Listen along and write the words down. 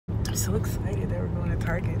I'm so excited that we're going to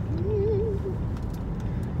Target.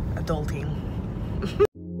 Adulting.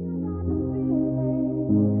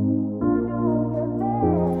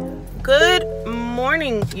 Good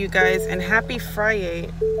morning, you guys, and happy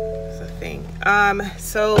Friday. It's a thing.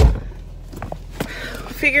 So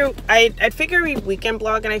I'd figure we weekend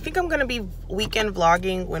vlog, and I think I'm gonna be weekend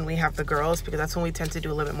vlogging when we have the girls, because that's when we tend to do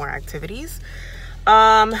a little bit more activities.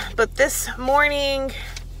 But this morning,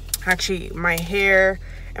 actually, my hair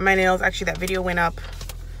and my nails, actually that video went up.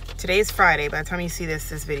 Today's Friday. By the time you see this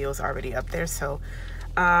video is already up there. So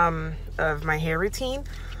of my hair routine.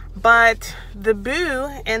 But the boo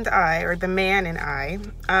and I, or the man and I,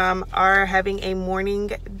 are having a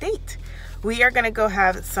morning date. We are gonna go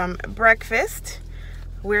have some breakfast.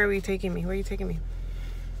 Where are you taking me? Where are you taking me?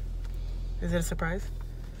 Is it a surprise?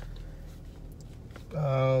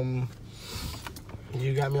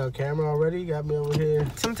 You got me on camera already? You got me over here?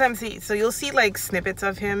 Sometimes so you'll see like snippets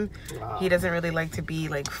of him. Wow. He doesn't really like to be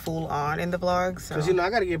like full on in the vlog. So. Cause you know, I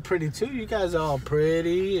gotta get pretty too. You guys are all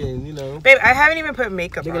pretty and you know. Babe, I haven't even put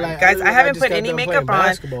makeup on. Like, guys, I haven't put any makeup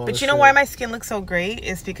on. But you know why my skin looks so great?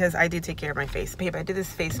 Is because I do take care of my face. Babe, I did this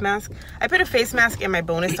face mask. I put a face mask in my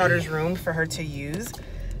bonus daughter's room for her to use.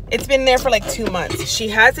 It's been there for like 2 months. She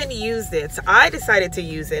hasn't used it. So I decided to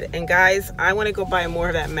use it. And guys, I want to go buy more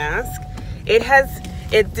of that mask. It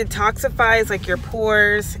detoxifies like your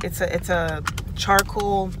pores. It's a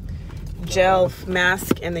charcoal gel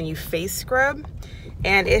mask, and then you face scrub,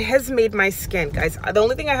 and it has made my skin, guys, the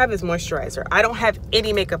only thing I have is moisturizer. I don't have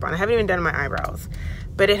any makeup on. I haven't even done my eyebrows,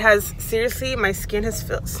 but it has, seriously, my skin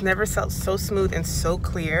has never felt so smooth and so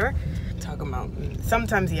clear. Talking about,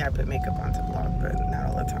 sometimes, yeah, I put makeup on to vlog, but not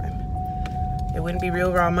all the time. It wouldn't be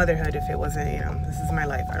real raw motherhood if it wasn't, you know, this is my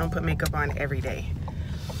life. I don't put makeup on every day.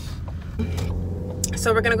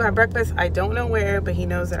 So we're gonna go have breakfast. I don't know where, but he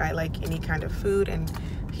knows that I like any kind of food, and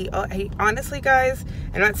he honestly, guys,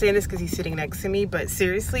 I'm not saying this because he's sitting next to me, but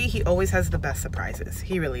seriously, he always has the best surprises.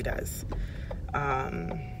 He really does.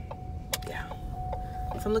 Yeah,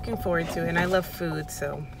 so I'm looking forward to it, and I love food,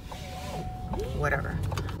 so whatever.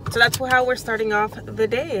 So that's how we're starting off the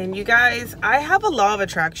day. And you guys, I have a law of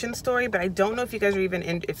attraction story, but I don't know if you guys are even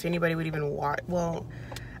in, if anybody would even watch. Well,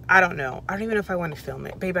 I don't know. I don't even know if I want to film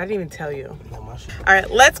it. Babe, I didn't even tell you. All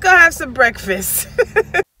right, let's go have some breakfast.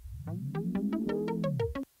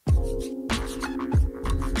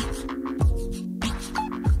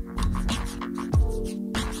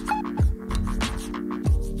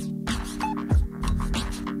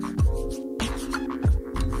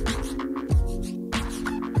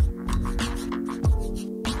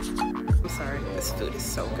 I'm sorry, this food is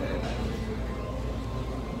so good.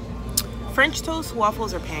 French toast,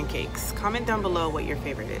 waffles, or pancakes? Comment down below what your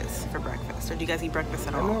favorite is for breakfast. Or do you guys eat breakfast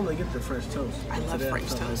at all? I normally get the French toast. I love French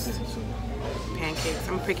toast. Pancakes.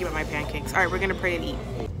 I'm picky about my pancakes. All right, we're gonna pray and eat.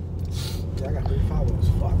 Yeah, I got 3 followers.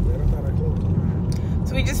 Fuck, man. I thought I closed.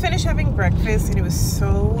 So we just finished having breakfast, and it was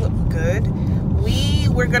so good.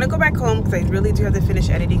 We're gonna go back home because I really do have to finish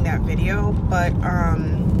editing that video. But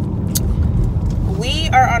we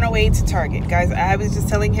are on our way to Target, guys. I was just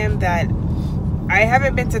telling him that I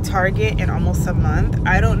haven't been to Target in almost a month.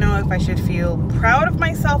 I don't know if I should feel proud of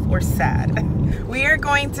myself or sad. We are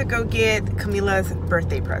going to go get Camila's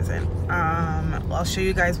birthday present. I'll show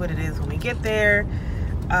you guys what it is when we get there.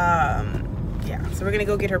 Yeah, so we're gonna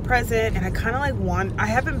go get her present, and I kind of like I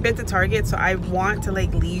haven't been to Target, so I want to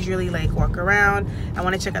like leisurely like walk around. I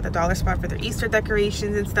want to check out the dollar spot for their Easter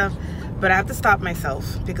decorations and stuff, but I have to stop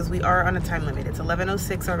myself because we are on a time limit. It's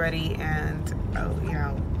 11:06 already, and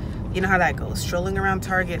you know how that goes. Strolling around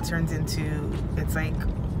Target turns into, it's like,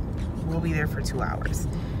 we'll be there for 2 hours.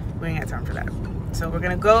 We ain't got time for that. So we're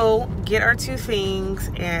gonna go get our 2 things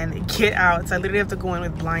and get out. So I literally have to go in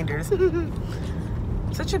with blinders.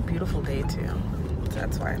 Such a beautiful day too. So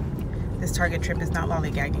that's why this Target trip is not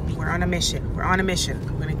lollygagging. We're on a mission. We're on a mission.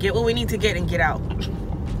 We're gonna get what we need to get and get out.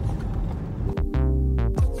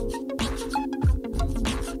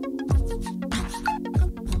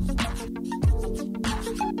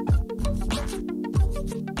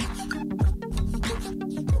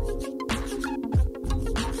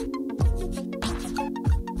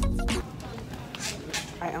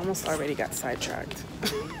 I almost already got sidetracked.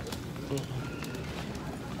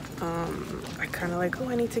 I kind of like, oh,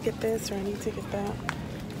 I need to get this or I need to get that.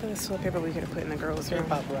 That's what paper we could have put in the girls' room.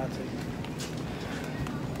 Paparazzi.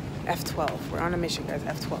 F12. We're on a mission, guys.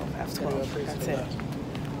 F12. F12. That's it.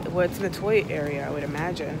 Well, it's in the toy area, I would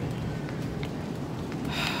imagine.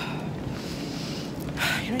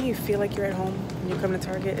 You know, you feel like you're at home when you come to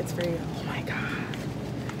Target. It's very, oh my God.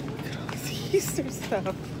 Look at all this Easter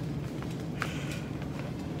stuff.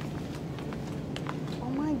 Oh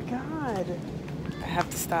my God. God. I have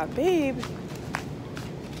to stop, babe.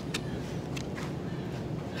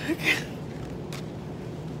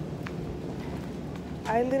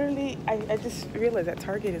 I just realized that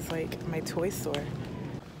Target is like my toy store.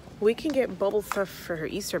 We can get bubble stuff for her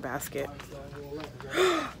Easter basket.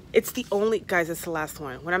 It's the only, guys, it's the last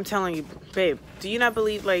one. What I'm telling you, babe, do you not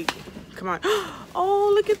believe, like, come on.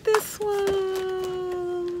 Oh, look at this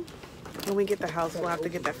one. When we get the house, we'll have to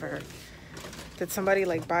get that for her. Did somebody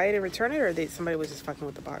like buy it and return it, or somebody was just fucking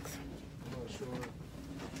with the box? I'm not sure.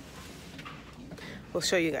 We'll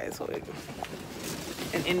show you guys what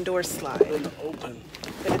an indoor slide. It's been open.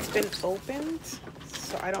 But it's been opened,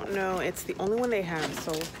 so I don't know. It's the only one they have,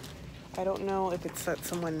 so I don't know if it's that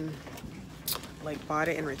someone like bought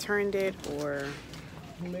it and returned it, or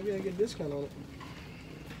maybe I get a discount on it.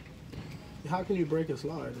 How can you break a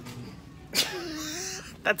slide?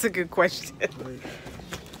 That's a good question. Like,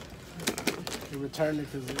 you returned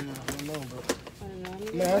it because, you know, I don't know, but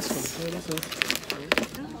I'm gonna ask them.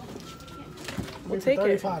 We'll take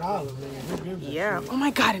it. $35, man. Who gives a Yeah. shit? Oh my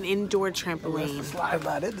God, an indoor trampoline. Slide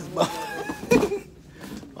by this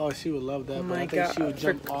Oh, she would love that. Oh but my I think God. she would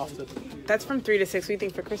jump off the. That's from 3 to 6. What do you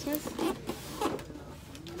think for Christmas?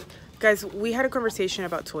 Guys, we had a conversation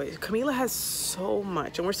about toys. Camila has so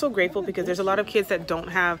much, and we're so grateful because there's a lot of kids that don't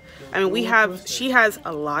have. I mean, she has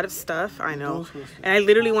a lot of stuff, I know. And I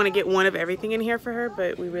literally want to get one of everything in here for her,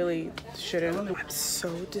 but we really shouldn't. I'm so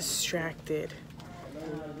distracted.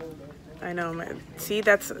 I know, man. See,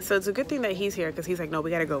 so it's a good thing that he's here because he's like, no, we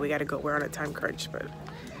gotta go. We're on a time crunch, but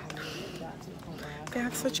they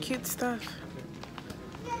have such cute stuff.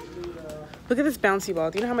 Look at this bouncy ball.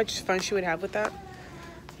 Do you know how much fun she would have with that?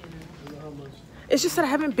 It's just that I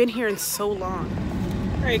haven't been here in so long.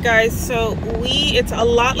 All right, guys, so it's a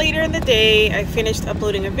lot later in the day. I finished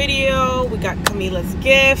uploading a video. We got Camila's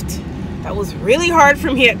gift. That was really hard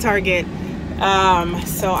for me at Target.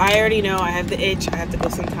 So I already know I have the itch. I have to go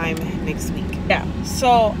sometime next week. Yeah,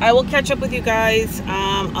 so I will catch up with you guys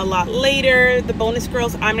a lot later. The bonus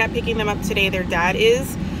girls, I'm not picking them up today. Their dad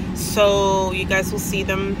is. So you guys will see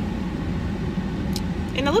them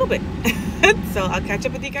in a little bit. So I'll catch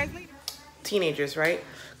up with you guys later. Teenagers, right?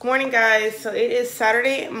 Good morning, guys. So it is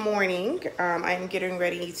Saturday morning. I'm getting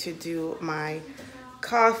ready to do my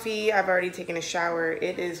coffee. I've already taken a shower.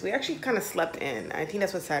 We actually kind of slept in. I think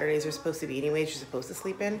that's what Saturdays are supposed to be anyways. You're supposed to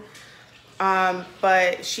sleep in.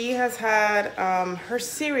 But she has had her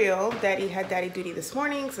cereal. Daddy had daddy duty this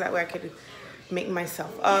morning, so that way I could make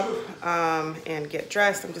myself up and get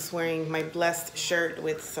dressed. I'm just wearing my Blessed shirt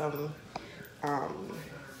with some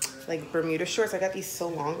like Bermuda shorts. I got these so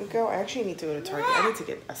long ago. I actually need to go to Target. I need to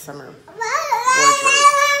get a summer wardrobe.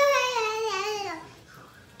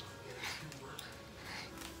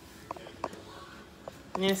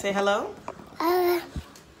 You gonna say hello?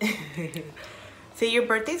 Say your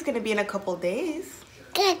birthday's gonna be in a couple days.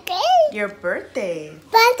 Your birthday.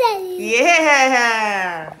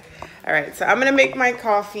 Yeah. All right, so I'm gonna make my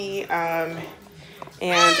coffee.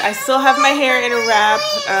 And I still have my hair in a wrap.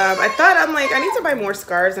 I'm like, I need to buy more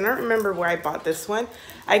scarves. And I don't remember where I bought this one.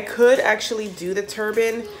 I could actually do the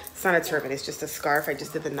turban. It's not a turban, it's just a scarf. I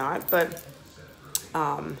just did the knot, but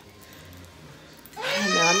I don't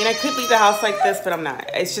know. I mean, I could leave the house like this, but I'm not.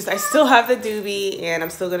 It's just, I still have the doobie and I'm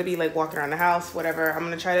still gonna be like walking around the house, whatever. I'm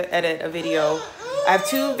gonna try to edit a video. I have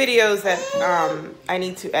 2 videos that I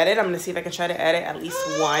need to edit. I'm gonna see if I can try to edit at least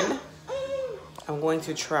one. I'm going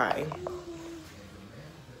to try.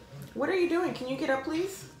 What are you doing? Can you get up,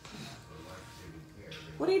 please?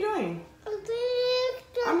 What are you doing?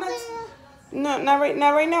 I'm not. No, not right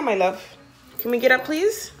now, my love. Can we get up,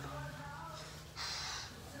 please?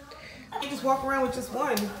 You just walk around with just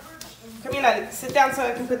one. Come here, sit down so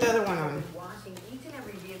I can put the other one on.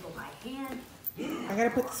 I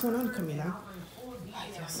gotta put this one on, Camila.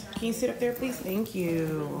 Can you sit up there, please? Thank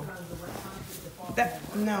you.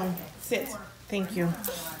 No, sit. Thank you.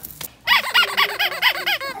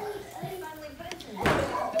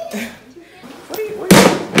 What are you doing?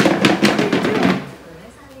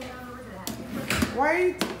 Why are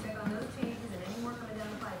you?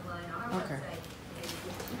 Okay.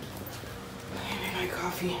 My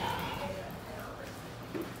coffee.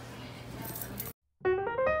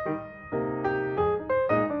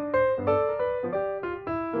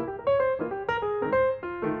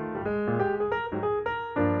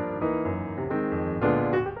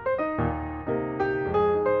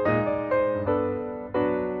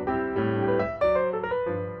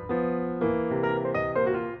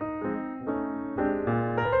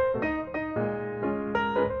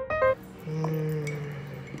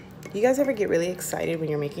 You guys ever get really excited when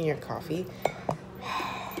you're making your coffee?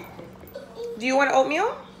 Do you want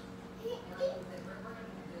oatmeal?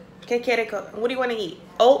 ¿Qué quiere cook? What do you want to eat?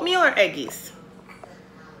 Oatmeal or eggies?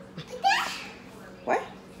 What?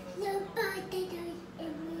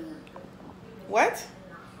 What?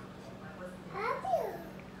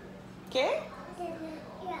 Okay.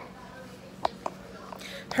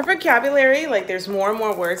 Her vocabulary, like there's more and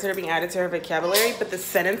more words that are being added to her vocabulary, but the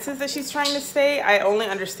sentences that she's trying to say, I only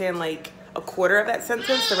understand like a quarter of that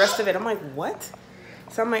sentence. The rest of it, I'm like, what?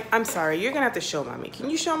 So I'm like, I'm sorry, you're gonna have to show mommy. Can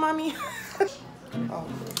you show mommy? Oh.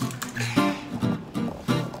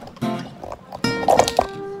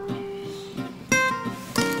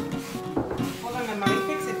 Hold on, let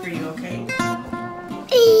mommy fix it for you, okay?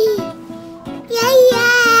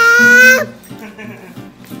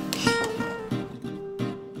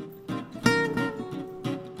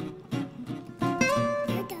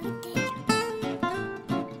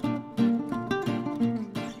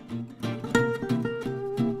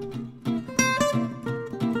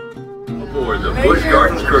 Aboard the Busch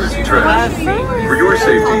Gardens courtesy train. For your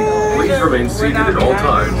safety, please remain seated at all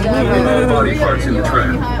times, leaving all body parts in the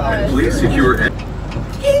tram, and please secure.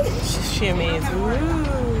 Shimmies.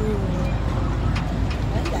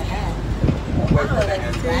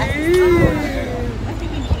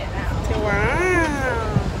 Wow.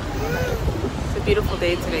 It's a beautiful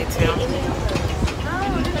day today too.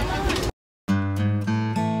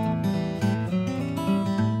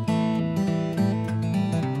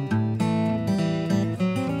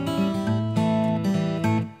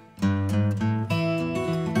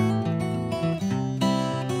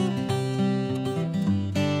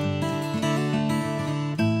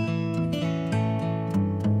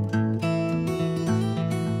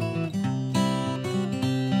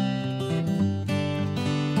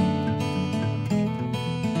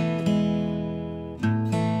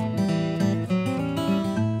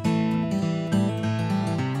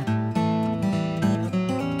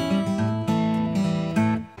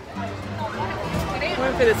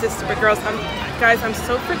 For the sister, but girls, guys, I'm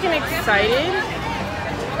so freaking excited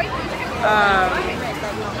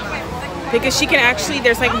because she can actually,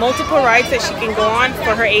 there's like multiple rides that she can go on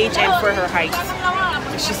for her age and for her height.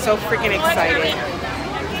 She's so freaking excited.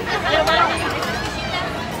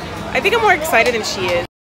 I think I'm more excited than she is.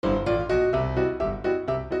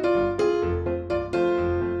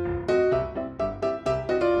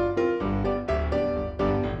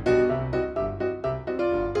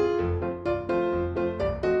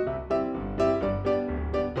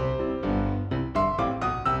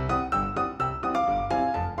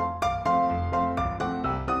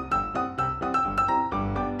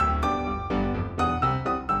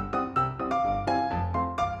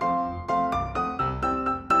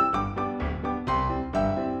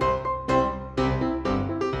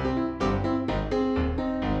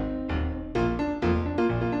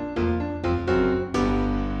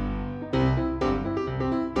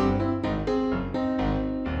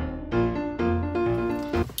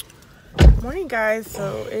 Morning guys,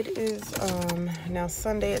 so it is now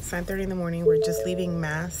Sunday. It's 9:30 in the morning. We're just leaving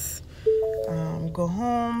mass, go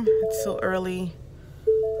home. It's still early.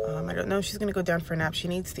 I don't know if she's gonna go down for a nap. She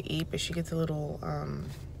needs to eat, but she gets a little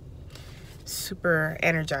super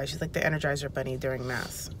energized. She's like the Energizer bunny during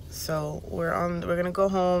mass. So we're gonna go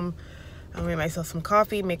home. I'll make myself some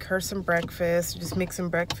coffee, make her some breakfast, just make some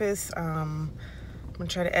breakfast. I'm gonna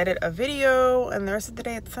try to edit a video, and the rest of the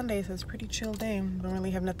day, it's Sunday, so it's a pretty chill day. Don't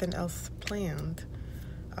really have nothing else planned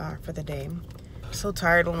for the day. I'm so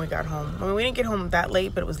tired when we got home. I mean, we didn't get home that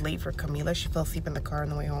late, but it was late for Camila. She fell asleep in the car on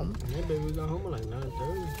the way home. Yeah, baby, we got home at like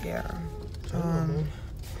 9:30. Yeah.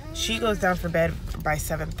 She goes down for bed by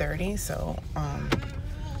 7:30, so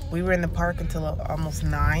we were in the park until almost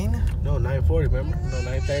 9. No, 9:40, remember? No,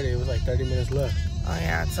 9:30. It was like 30 minutes left. Oh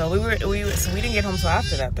yeah, so we didn't get home till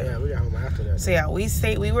after that though. Yeah, we got home after that. So yeah, we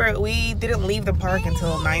didn't leave the park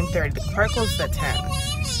until 9:30. The park closed at 10.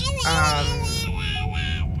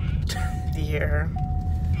 Dear.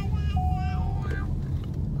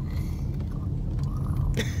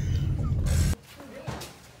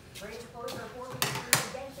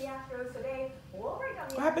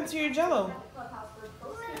 What happened to your Jello?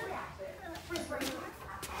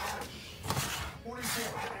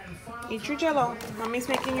 Eat your Jello. Mommy's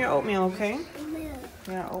making your oatmeal, okay?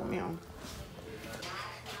 Yeah, oatmeal.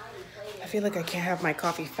 I feel like I can't have my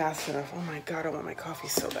coffee fast enough. Oh my God, I want my coffee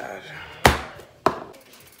so bad.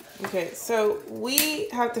 Okay, so we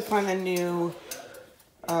have to find a new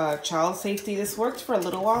child safety. This worked for a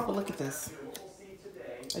little while, but look at this.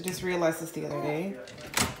 I just realized this the other day.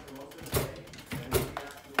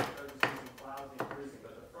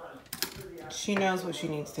 She knows what she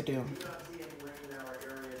needs to do.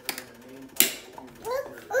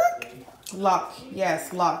 Lock,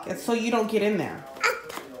 yes, lock. It's so you don't get in there.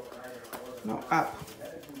 No, up.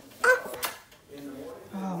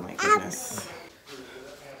 Oh my goodness.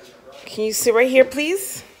 Can you sit right here,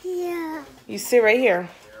 please? Yeah. You sit right here.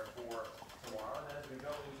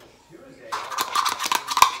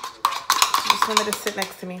 Just wanted to sit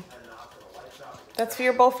next to me. That's for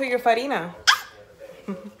your bowl for your farina.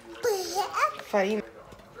 Farina.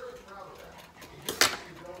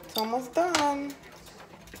 It's almost done.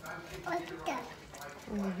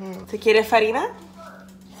 ¿Te quiere farina?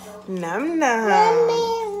 Nom nom.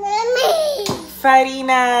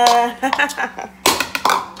 Farina.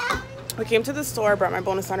 I came to the store, brought my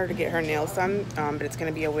bonus on her to get her nails done, but it's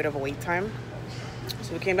going to be a bit of a wait time.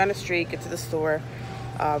 So we came down the street, get to the store.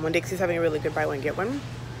 When Dixie's having a really good buy one, get one.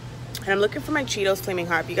 And I'm looking for my Cheetos Flaming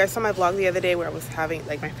Hot. You guys saw my vlog the other day where I was having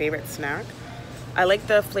like my favorite snack. I like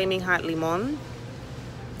the Flaming Hot Limon.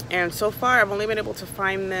 And so far, I've only been able to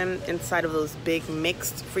find them inside of those big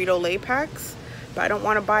mixed Frito-Lay packs. But I don't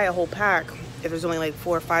want to buy a whole pack if there's only like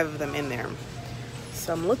 4 or 5 of them in there.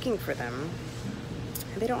 So I'm looking for them.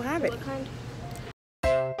 And they don't have it. What kind?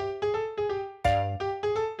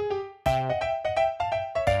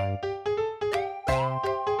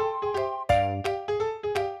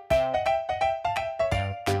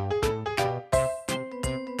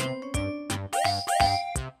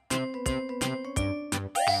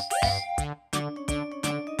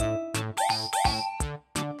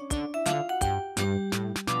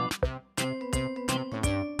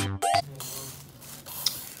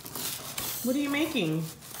 What are you making?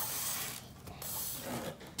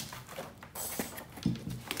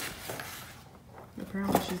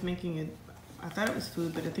 Apparently she's making it. I thought it was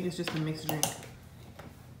food, but I think it's just a mixed drink.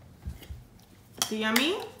 Is it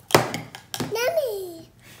yummy? Yummy.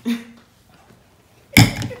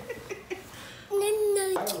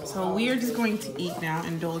 So we are just going to eat now,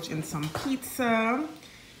 indulge in some pizza.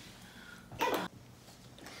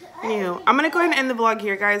 Anywho, I'm gonna go ahead and end the vlog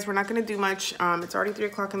here, guys. We're not gonna do much. It's already 3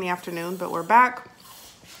 o'clock in the afternoon, but we're back.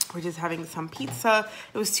 We're just having some pizza.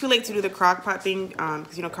 It was too late to do the crock pot thing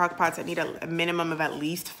because you know crock pots I need a minimum of at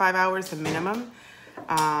least 5 hours, a minimum.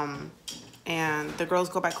 And the girls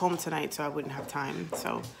go back home tonight, so I wouldn't have time.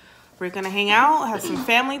 So we're gonna hang out, have some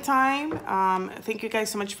family time. Thank you guys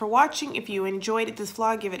so much for watching. If you enjoyed this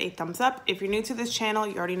vlog, give it a thumbs up. If you're new to this channel,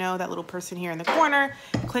 you already know that little person here in the corner.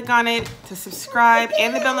 Click on it to subscribe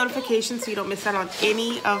and the bell notification so you don't miss out on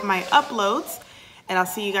any of my uploads. And I'll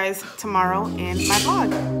see you guys tomorrow in my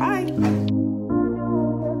vlog. Bye.